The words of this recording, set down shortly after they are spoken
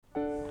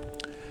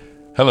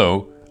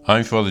Hello,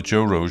 I'm Father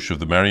Joe Roche of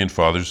the Marian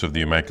Fathers of the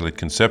Immaculate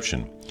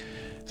Conception.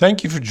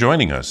 Thank you for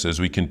joining us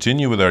as we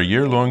continue with our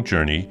year-long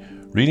journey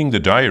reading the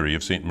diary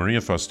of St. Maria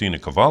Faustina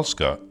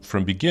Kowalska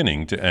from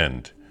beginning to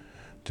end.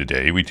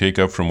 Today we take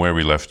up from where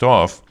we left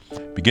off,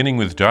 beginning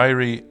with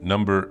diary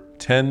number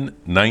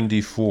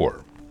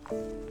 1094.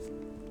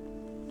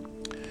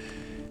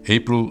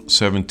 April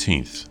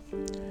 17th.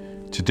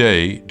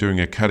 Today, during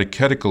a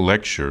catechetical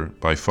lecture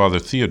by Father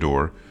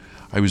Theodore,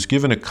 I was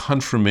given a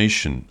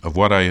confirmation of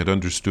what I had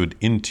understood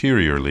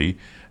interiorly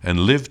and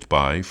lived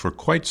by for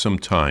quite some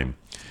time,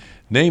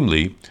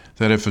 namely,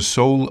 that if a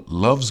soul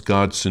loves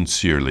God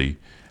sincerely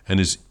and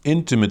is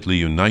intimately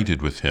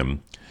united with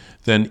Him,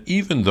 then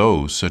even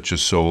though such a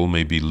soul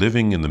may be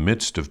living in the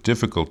midst of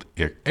difficult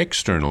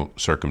external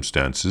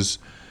circumstances,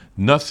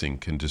 nothing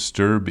can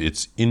disturb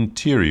its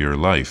interior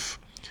life.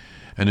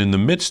 And in the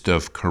midst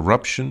of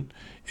corruption,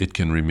 it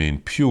can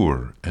remain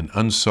pure and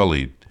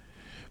unsullied,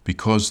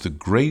 because the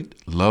great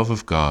love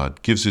of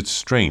God gives it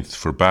strength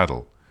for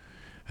battle,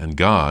 and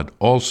God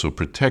also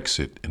protects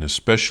it in a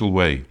special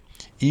way,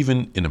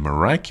 even in a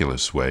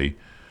miraculous way,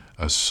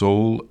 a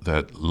soul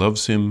that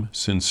loves Him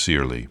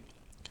sincerely.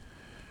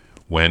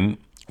 When,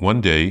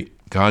 one day,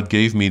 God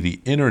gave me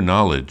the inner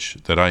knowledge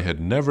that I had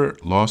never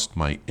lost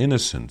my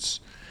innocence,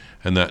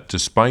 and that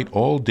despite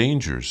all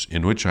dangers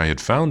in which I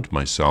had found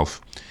myself,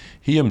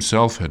 He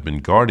Himself had been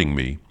guarding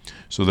me,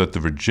 so that the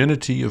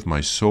virginity of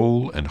my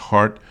soul and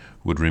heart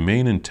would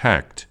remain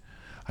intact,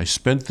 I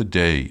spent the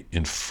day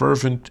in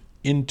fervent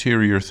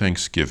interior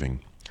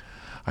thanksgiving.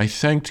 I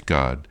thanked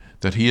God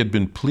that He had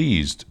been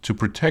pleased to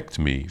protect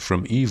me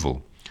from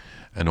evil,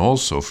 and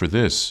also for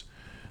this,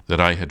 that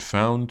I had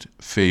found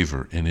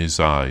favor in His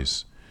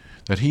eyes,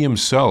 that He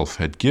Himself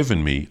had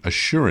given me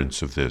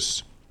assurance of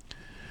this.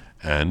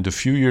 And a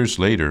few years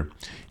later,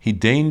 He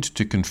deigned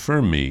to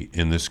confirm me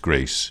in this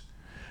grace,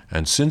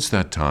 and since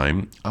that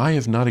time, I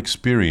have not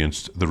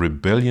experienced the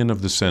rebellion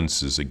of the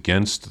senses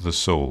against the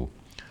soul.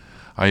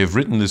 I have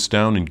written this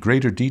down in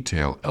greater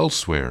detail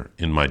elsewhere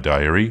in my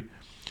diary.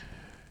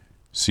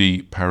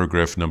 See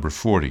paragraph number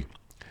 40.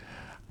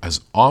 As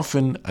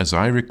often as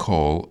I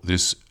recall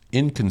this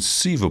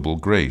inconceivable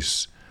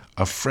grace,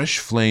 a fresh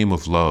flame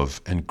of love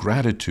and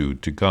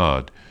gratitude to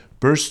God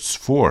bursts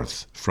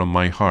forth from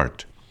my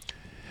heart,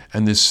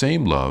 and this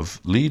same love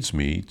leads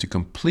me to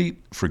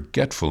complete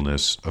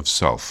forgetfulness of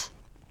self.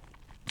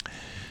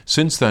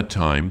 Since that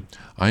time,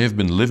 I have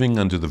been living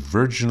under the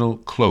virginal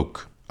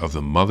cloak of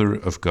the Mother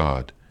of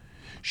God.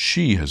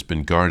 She has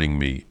been guarding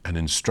me and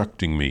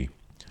instructing me.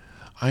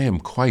 I am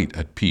quite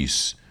at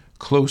peace,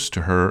 close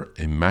to her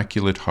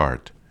immaculate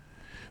heart.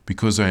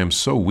 Because I am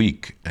so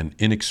weak and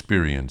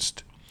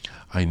inexperienced,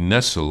 I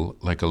nestle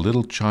like a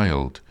little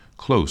child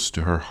close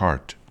to her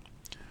heart.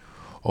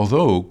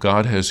 Although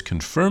God has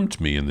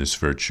confirmed me in this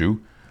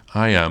virtue,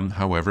 I am,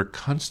 however,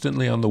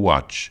 constantly on the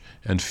watch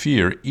and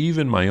fear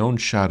even my own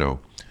shadow,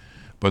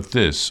 but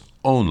this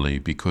only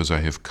because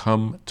I have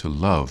come to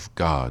love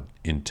God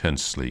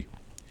intensely.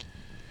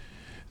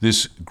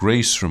 This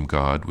grace from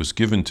God was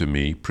given to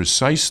me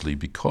precisely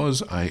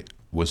because I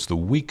was the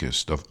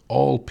weakest of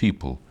all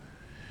people.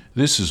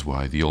 This is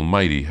why the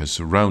Almighty has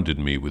surrounded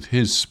me with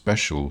His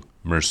special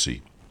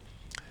mercy.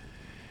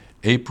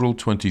 April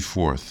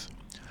 24th.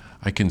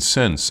 I can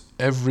sense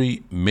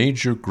every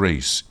major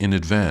grace in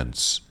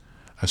advance.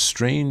 A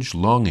strange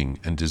longing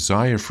and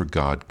desire for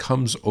God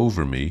comes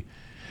over me,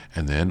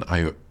 and then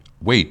I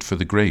wait for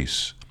the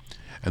grace.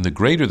 And the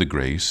greater the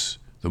grace,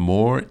 the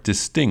more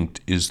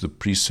distinct is the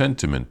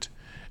presentiment,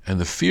 and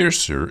the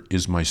fiercer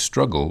is my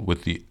struggle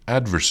with the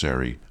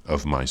adversary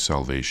of my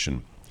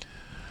salvation.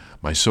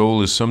 My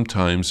soul is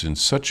sometimes in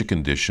such a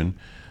condition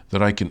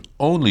that I can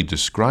only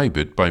describe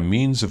it by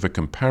means of a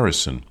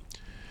comparison.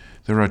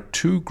 There are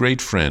two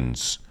great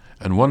friends,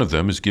 and one of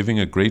them is giving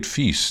a great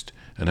feast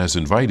and has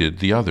invited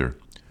the other.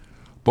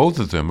 Both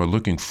of them are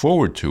looking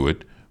forward to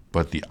it,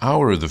 but the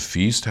hour of the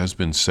feast has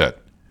been set.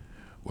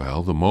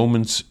 Well, the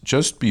moments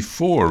just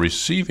before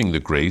receiving the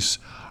grace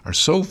are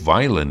so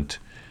violent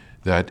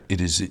that it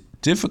is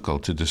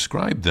difficult to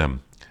describe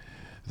them.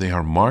 They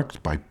are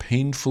marked by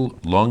painful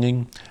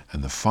longing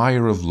and the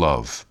fire of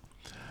love.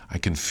 I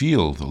can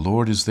feel the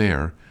Lord is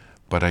there,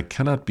 but I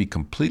cannot be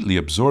completely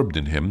absorbed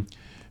in Him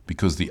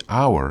because the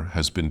hour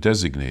has been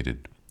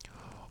designated.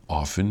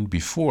 Often,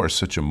 before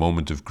such a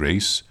moment of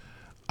grace,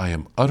 I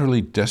am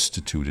utterly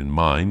destitute in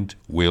mind,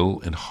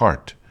 will, and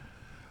heart.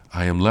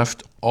 I am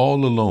left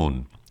all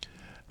alone,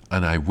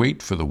 and I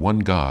wait for the one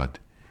God.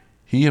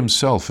 He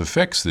Himself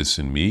effects this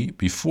in me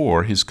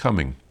before His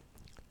coming.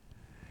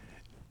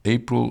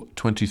 April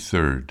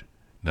 23rd,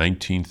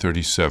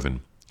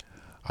 1937.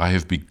 I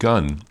have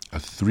begun a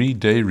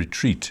 3-day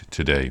retreat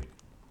today.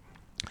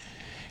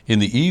 In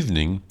the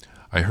evening,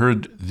 I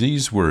heard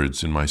these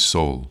words in my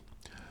soul.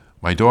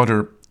 My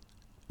daughter,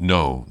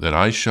 know that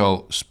I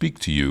shall speak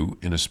to you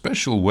in a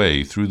special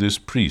way through this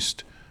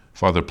priest,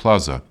 Father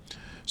Plaza,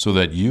 so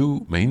that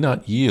you may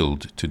not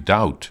yield to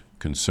doubt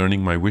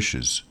concerning my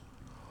wishes.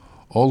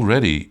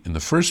 Already in the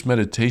first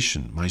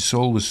meditation, my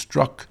soul was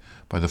struck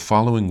by the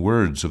following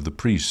words of the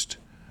priest: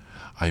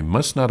 I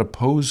must not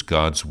oppose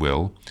God's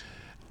will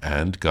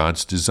and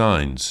God's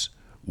designs,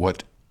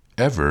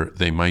 whatever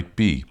they might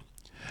be.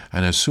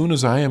 And as soon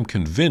as I am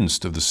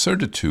convinced of the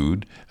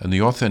certitude and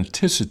the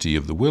authenticity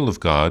of the will of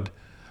God,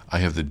 I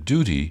have the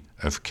duty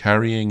of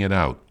carrying it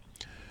out.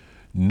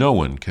 No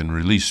one can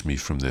release me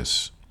from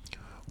this.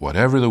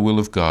 Whatever the will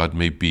of God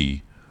may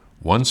be,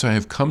 once I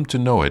have come to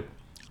know it,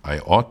 I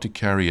ought to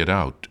carry it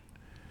out.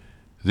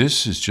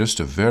 This is just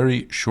a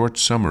very short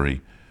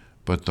summary,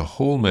 but the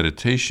whole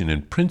meditation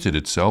imprinted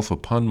itself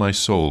upon my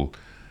soul,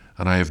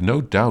 and I have no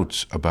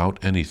doubts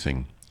about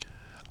anything.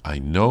 I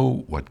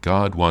know what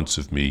God wants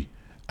of me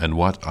and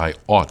what I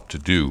ought to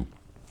do.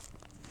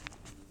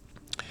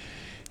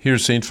 Here,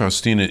 St.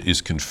 Faustina is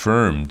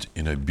confirmed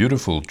in a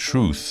beautiful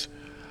truth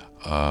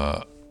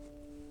of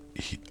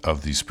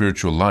the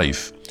spiritual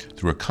life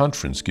through a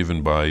conference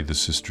given by the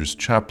sister's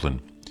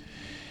chaplain.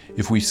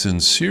 If we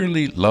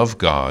sincerely love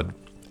God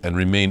and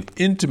remain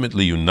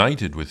intimately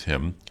united with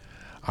Him,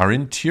 our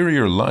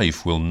interior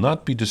life will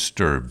not be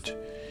disturbed,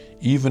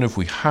 even if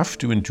we have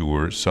to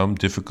endure some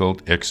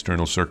difficult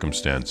external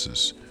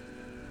circumstances.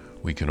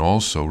 We can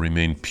also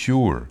remain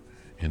pure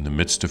in the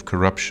midst of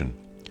corruption.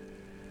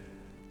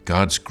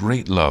 God's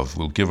great love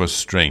will give us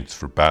strength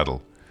for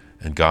battle,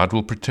 and God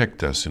will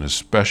protect us in a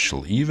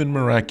special, even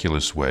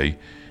miraculous way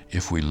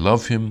if we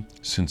love Him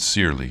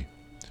sincerely.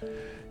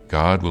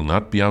 God will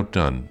not be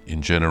outdone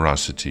in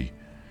generosity,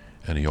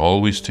 and He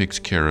always takes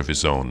care of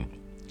His own.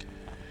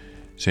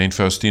 St.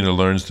 Faustina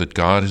learns that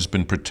God has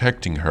been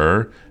protecting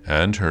her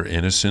and her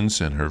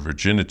innocence and her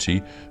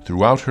virginity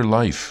throughout her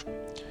life.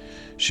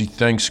 She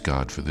thanks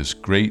God for this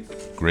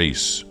great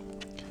grace.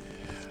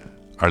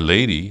 Our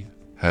Lady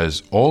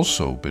has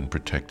also been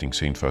protecting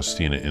St.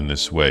 Faustina in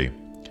this way.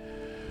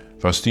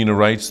 Faustina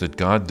writes that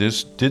God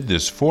did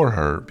this for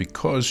her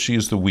because she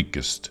is the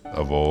weakest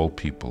of all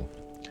people.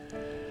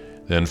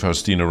 Then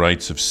Faustina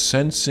writes of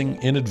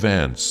sensing in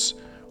advance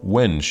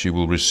when she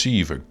will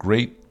receive a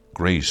great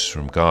grace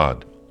from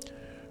God.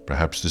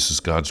 Perhaps this is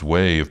God's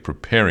way of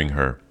preparing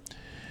her.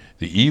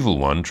 The evil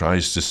one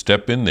tries to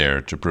step in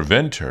there to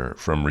prevent her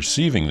from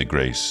receiving the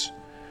grace.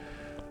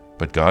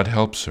 But God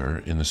helps her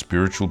in the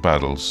spiritual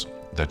battles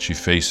that she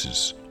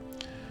faces.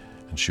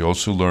 And she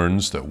also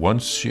learns that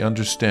once she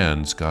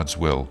understands God's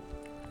will,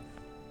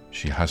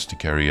 she has to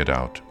carry it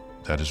out.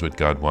 That is what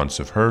God wants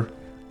of her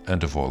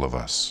and of all of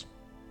us.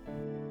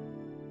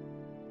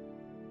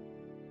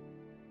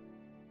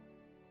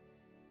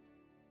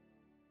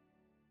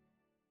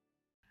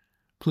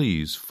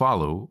 Please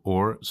follow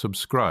or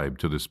subscribe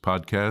to this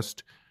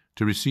podcast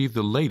to receive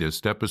the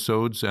latest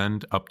episodes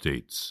and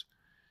updates.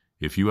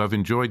 If you have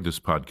enjoyed this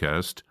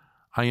podcast,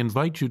 I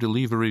invite you to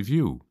leave a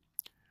review.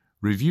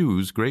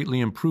 Reviews greatly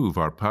improve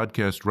our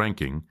podcast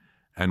ranking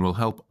and will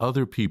help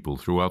other people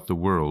throughout the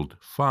world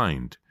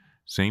find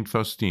St.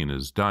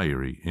 Faustina's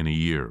Diary in a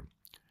Year.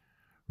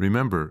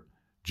 Remember,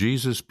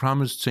 Jesus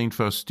promised St.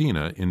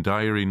 Faustina in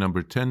Diary number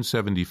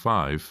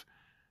 1075,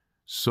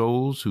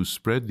 souls who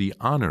spread the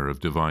honor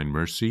of divine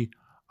mercy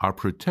are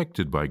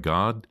protected by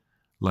God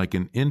like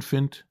an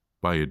infant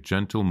by a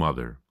gentle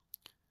mother.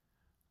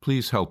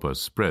 Please help us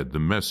spread the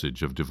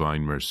message of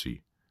divine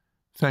mercy.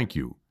 Thank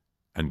you,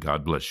 and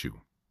God bless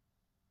you.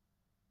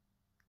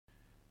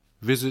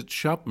 Visit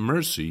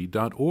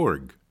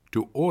shopmercy.org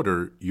to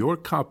order your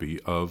copy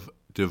of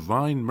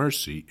Divine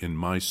Mercy in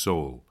My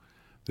Soul,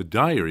 the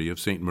Diary of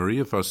St.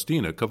 Maria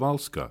Faustina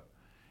Kowalska.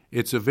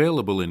 It's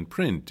available in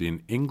print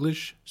in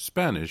English,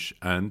 Spanish,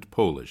 and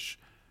Polish,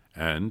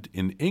 and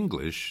in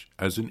English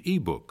as an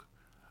e-book,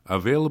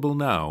 available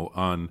now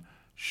on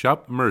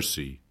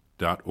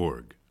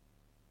shopmercy.org.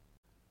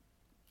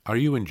 Are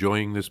you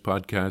enjoying this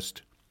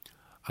podcast?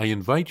 I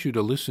invite you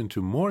to listen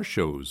to more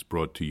shows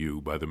brought to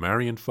you by the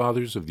Marian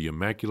Fathers of the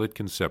Immaculate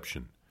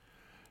Conception.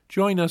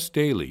 Join us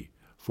daily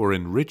for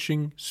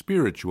enriching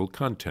spiritual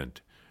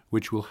content,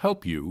 which will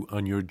help you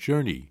on your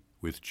journey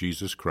with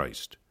Jesus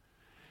Christ.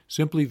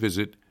 Simply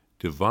visit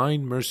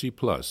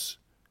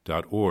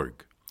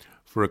DivineMercyPlus.org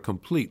for a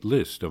complete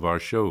list of our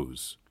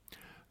shows.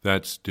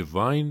 That's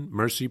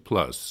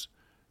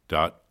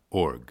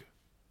DivineMercyPlus.org.